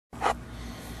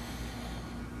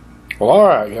Well,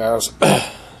 alright guys,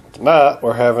 tonight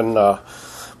we're having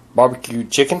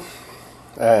barbecued chicken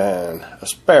and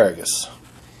asparagus,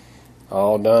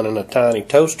 all done in a tiny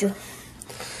toaster.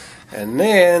 And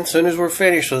then, as soon as we're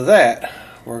finished with that,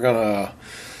 we're gonna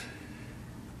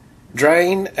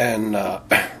drain and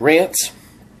rinse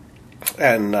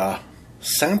and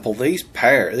sample these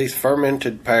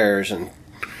fermented pears. And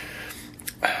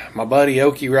my buddy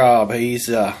Okie Rob, he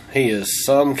is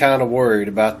some kind of worried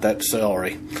about that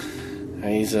celery.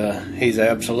 He's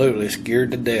absolutely scared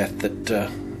to death that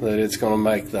it's going to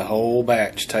make the whole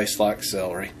batch taste like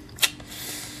celery.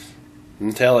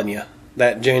 I'm telling you,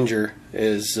 that ginger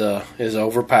is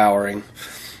overpowering.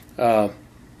 Everything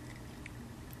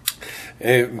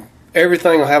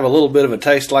will have a little bit of a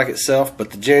taste like itself, but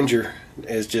the ginger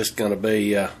is just going to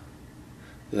be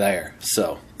there.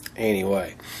 So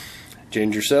anyway,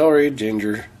 ginger celery,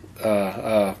 ginger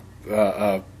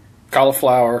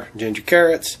cauliflower, ginger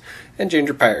carrots, and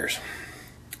ginger pears.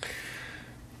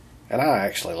 And I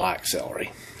actually like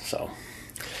celery. So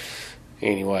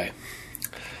anyway,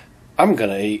 I'm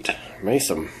gonna eat me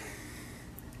some,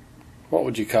 what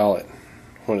would you call it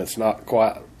when it's not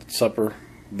quite supper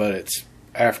but it's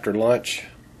after lunch?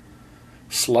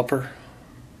 Slupper?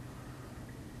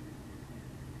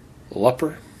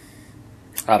 Lupper?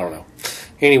 I don't know.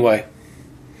 Anyway,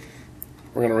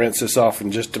 we're gonna rinse this off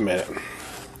in just a minute.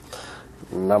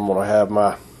 And I'm gonna have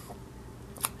my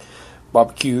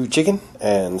barbecue chicken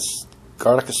and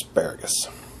garlic asparagus.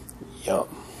 Yum.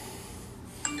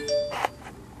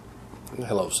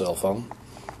 Hello, cell phone.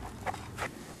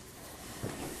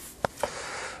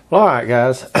 Well, alright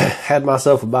guys, had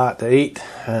myself a bite to eat,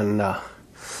 and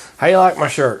how you like my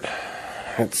shirt?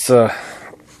 It's my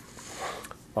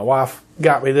wife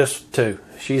got me this too.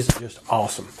 She's just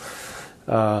awesome.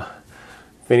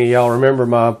 If any of y'all remember,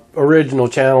 my original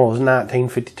channel was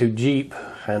 1952 Jeep,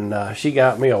 and she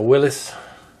got me a Willis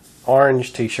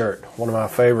orange t-shirt, one of my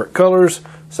favorite colors,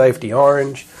 safety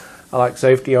orange. I like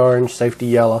safety orange, safety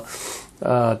yellow,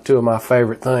 two of my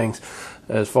favorite things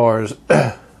as far as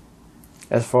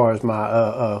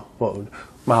my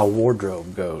my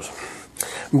wardrobe goes.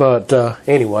 But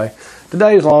anyway,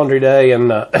 today's laundry day,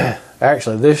 and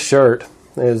actually this shirt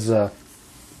is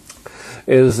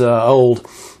old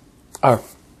or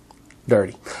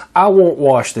dirty. I won't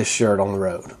wash this shirt on the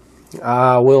road.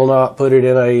 I will not put it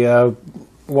in a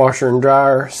washer and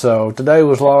dryer. So today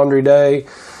was laundry day.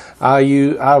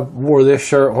 I wore this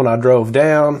shirt when I drove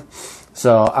down,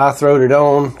 so I throwed it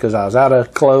on because I was out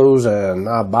of clothes, and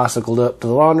I bicycled up to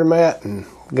the laundromat and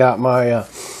got my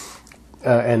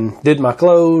and did my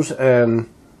clothes. And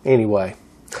anyway,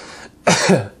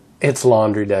 it's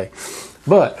laundry day,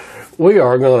 but we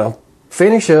are gonna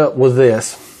finish up with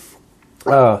this.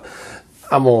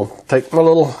 I'm gonna take my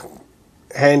little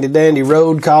handy dandy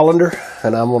road colander,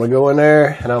 and I'm gonna go in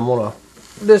there and I'm gonna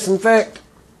disinfect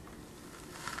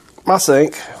my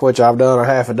sink, which I've done a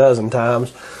half a dozen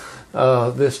times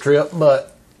this trip.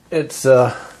 But it's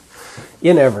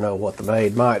you never know what the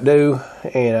maid might do.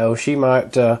 You know, she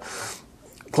might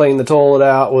clean the toilet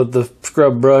out with the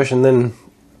scrub brush and then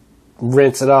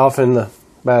rinse it off in the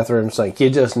bathroom sink. You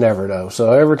just never know.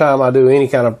 So every time I do any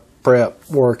kind of prep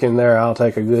work in there, I'll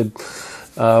take a good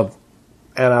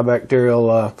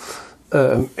antibacterial,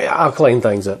 I'll clean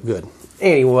things up good.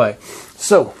 Anyway,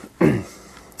 so I'm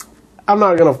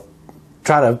not gonna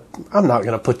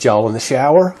put y'all in the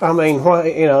shower. I mean,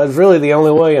 you know, it's really the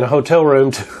only way in a hotel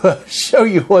room to show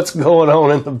you what's going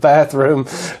on in the bathroom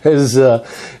is to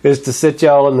sit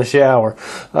y'all in the shower.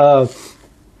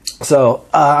 So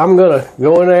I'm gonna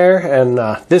go in there and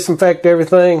disinfect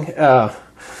everything,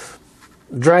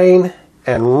 drain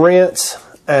and rinse,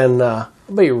 and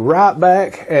I'll be right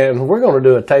back, and we're going to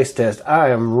do a taste test.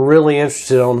 I am really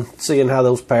interested on seeing how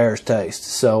those pears taste.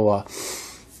 So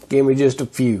give me just a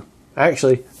few.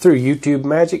 Actually, through YouTube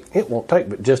magic, it won't take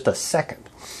but just a second.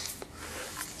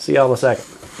 See y'all in a second.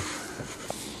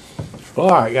 Well,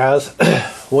 alright guys,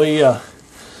 we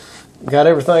got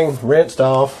everything rinsed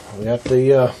off. We got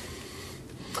the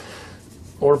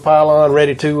order pylon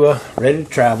ready to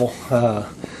travel.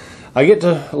 I get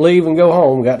to leave and go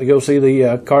home. Got to go see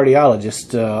the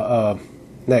cardiologist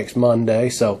next Monday,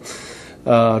 so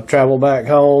travel back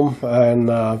home, and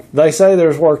they say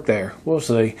there's work there. We'll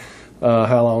see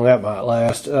how long that might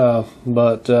last,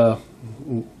 but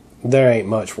there ain't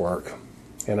much work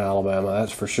in Alabama,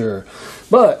 that's for sure.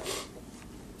 But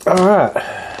alright,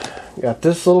 got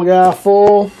this little guy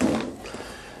full,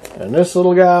 and this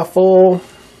little guy full,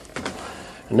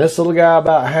 and this little guy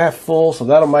about half full, so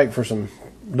that'll make for some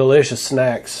delicious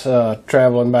snacks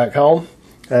traveling back home.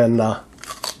 And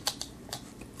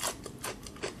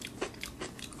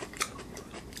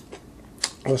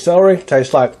The celery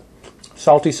tastes like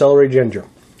salty celery ginger.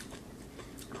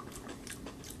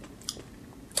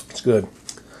 It's good.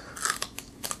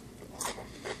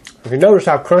 If you notice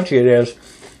how crunchy it is,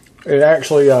 it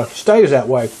actually stays that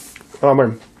way. I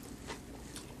mean,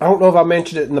 I don't know if I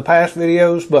mentioned it in the past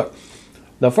videos, but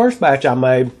the first batch I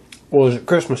made was at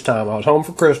Christmas time. I was home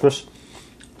for Christmas.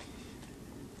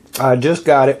 I just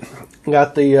got it,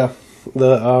 got the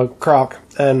crock,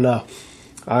 and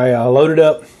I loaded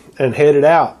up and headed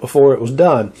out before it was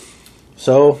done.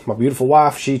 So my beautiful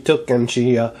wife, she took and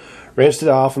she rinsed it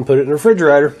off and put it in the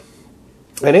refrigerator,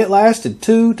 and it lasted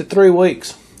 2 to 3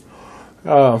 weeks.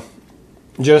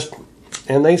 Just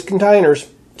in these containers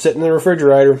sitting in the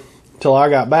refrigerator till I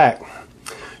got back.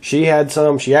 She had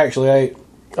some. She actually ate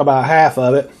about half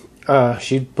of it.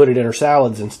 She put it in her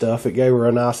salads and stuff. It gave her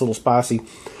a nice little spicy,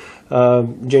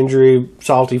 gingery,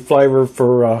 salty flavor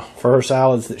for her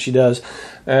salads that she does.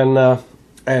 And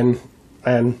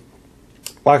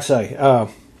like I say,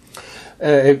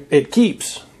 it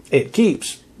keeps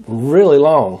really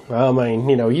long. I mean,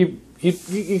 you know, you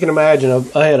can imagine a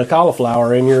head of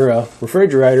cauliflower in your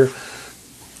refrigerator.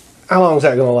 How long is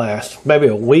that going to last? Maybe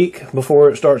a week before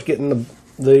it starts getting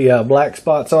the black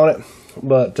spots on it.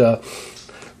 But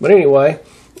anyway,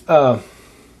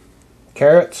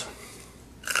 carrots,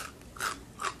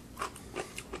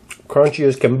 crunchy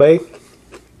as can be.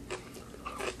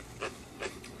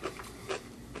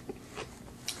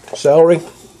 Celery,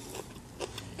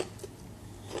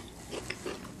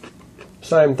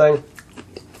 same thing.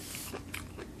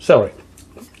 Celery,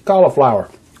 cauliflower.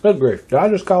 Good grief. Did I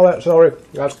just call that celery?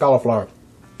 That's cauliflower.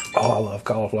 Oh, I love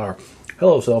cauliflower.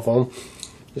 Hello, cell phone.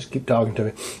 Just keep talking to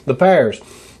me. The pears.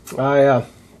 I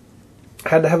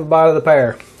had to have a bite of the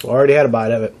pear. Already had a bite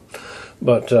of it.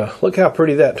 But look how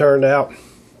pretty that turned out.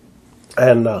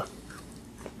 And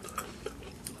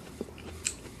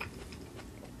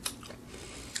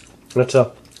it's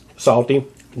a salty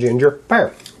ginger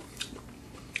pear.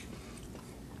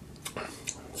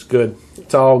 It's good.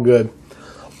 It's all good.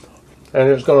 And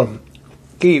it's going to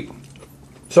keep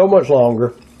so much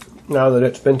longer now that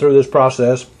it's been through this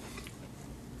process.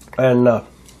 And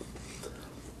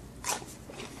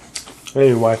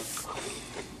anyway,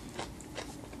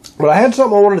 but I had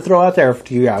something I wanted to throw out there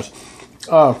to you guys.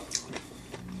 I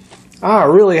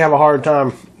really have a hard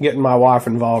time getting my wife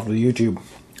involved with YouTube,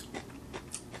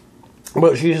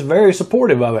 but she's very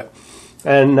supportive of it.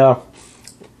 And I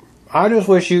just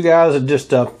wish you guys would just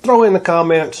throw in the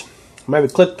comments, maybe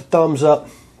click the thumbs up,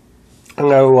 and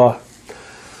go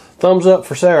thumbs up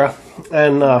for Sarah,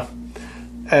 and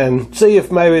see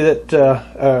if maybe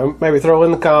that maybe throw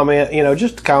in the comment, you know,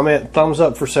 just a comment, thumbs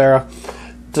up for Sarah,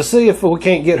 to see if we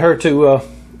can't get her to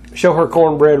show her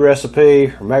cornbread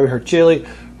recipe, or maybe her chili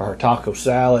or her taco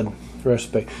salad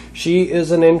recipe. She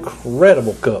is an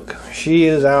incredible cook. She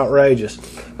is outrageous.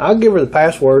 I'll give her the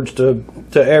passwords to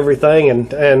everything,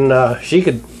 and she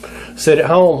could sit at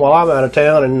home while I'm out of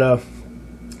town and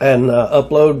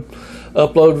upload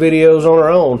videos on her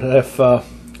own.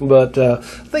 But I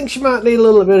think she might need a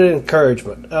little bit of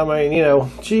encouragement. I mean, you know,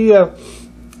 she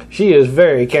is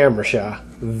very camera shy,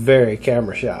 very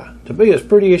camera shy. To be as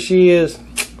pretty as she is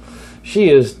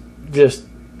just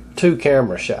too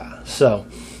camera shy. So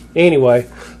anyway,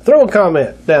 throw a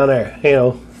comment down there. You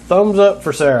know, thumbs up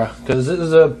for Sarah, because this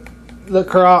is the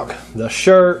crock, the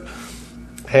shirt.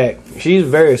 Heck, she's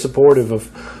very supportive of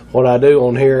what I do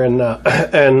on here, and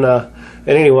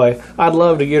anyway, I'd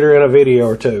love to get her in a video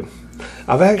or two.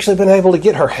 I've actually been able to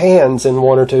get her hands in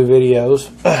 1 or 2 videos,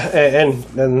 and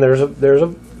there's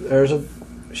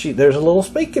a little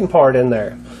speaking part in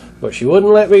there, but she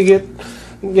wouldn't let me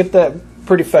get that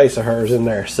pretty face of hers in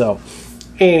there. So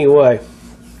anyway,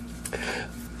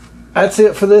 that's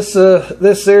it for this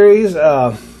this series.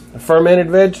 Fermented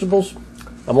vegetables.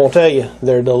 I'm gonna tell you,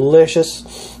 they're delicious.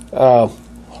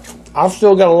 I've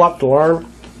still got a lot to learn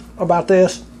about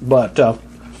this, but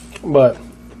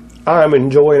I'm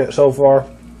enjoying it so far.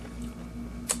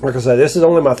 Like I said, this is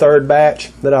only my 3rd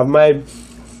batch that I've made,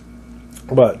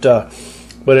 but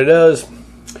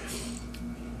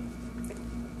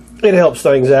it helps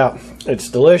things out. It's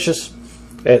delicious.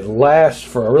 It lasts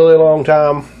for a really long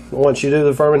time once you do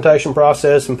the fermentation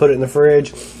process and put it in the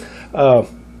fridge.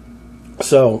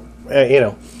 So you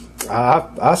know,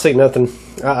 I see nothing.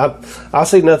 I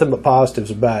see nothing but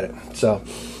positives about it. So,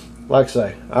 like I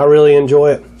say, I really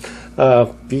enjoy it.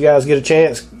 If you guys get a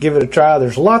chance, give it a try.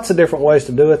 There's lots of different ways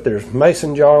to do it. There's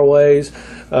mason jar ways.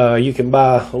 You can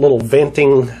buy a little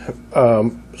venting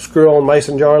screw-on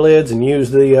mason jar lids and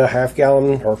use the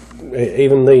half-gallon or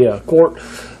even the quart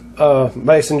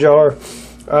mason jar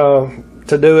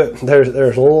to do it.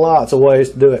 There's lots of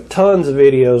ways to do it. Tons of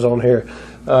videos on here.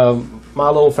 My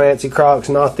little fancy croc's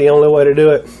not the only way to do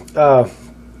it.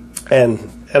 And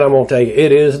I'm gonna tell you,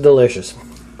 it is delicious.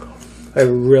 It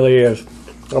really is.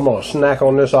 I'm gonna snack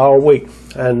on this all week,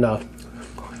 and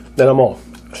then I'm gonna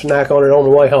snack on it on the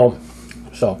way home.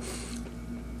 So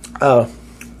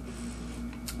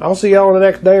I'll see y'all in the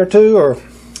next day or two, or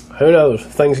who knows,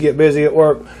 if things get busy at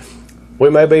work, we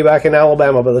may be back in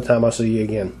Alabama by the time I see you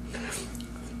again.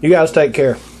 You guys take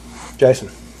care. Jason,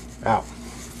 out.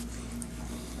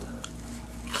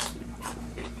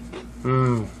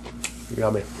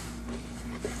 Yummy.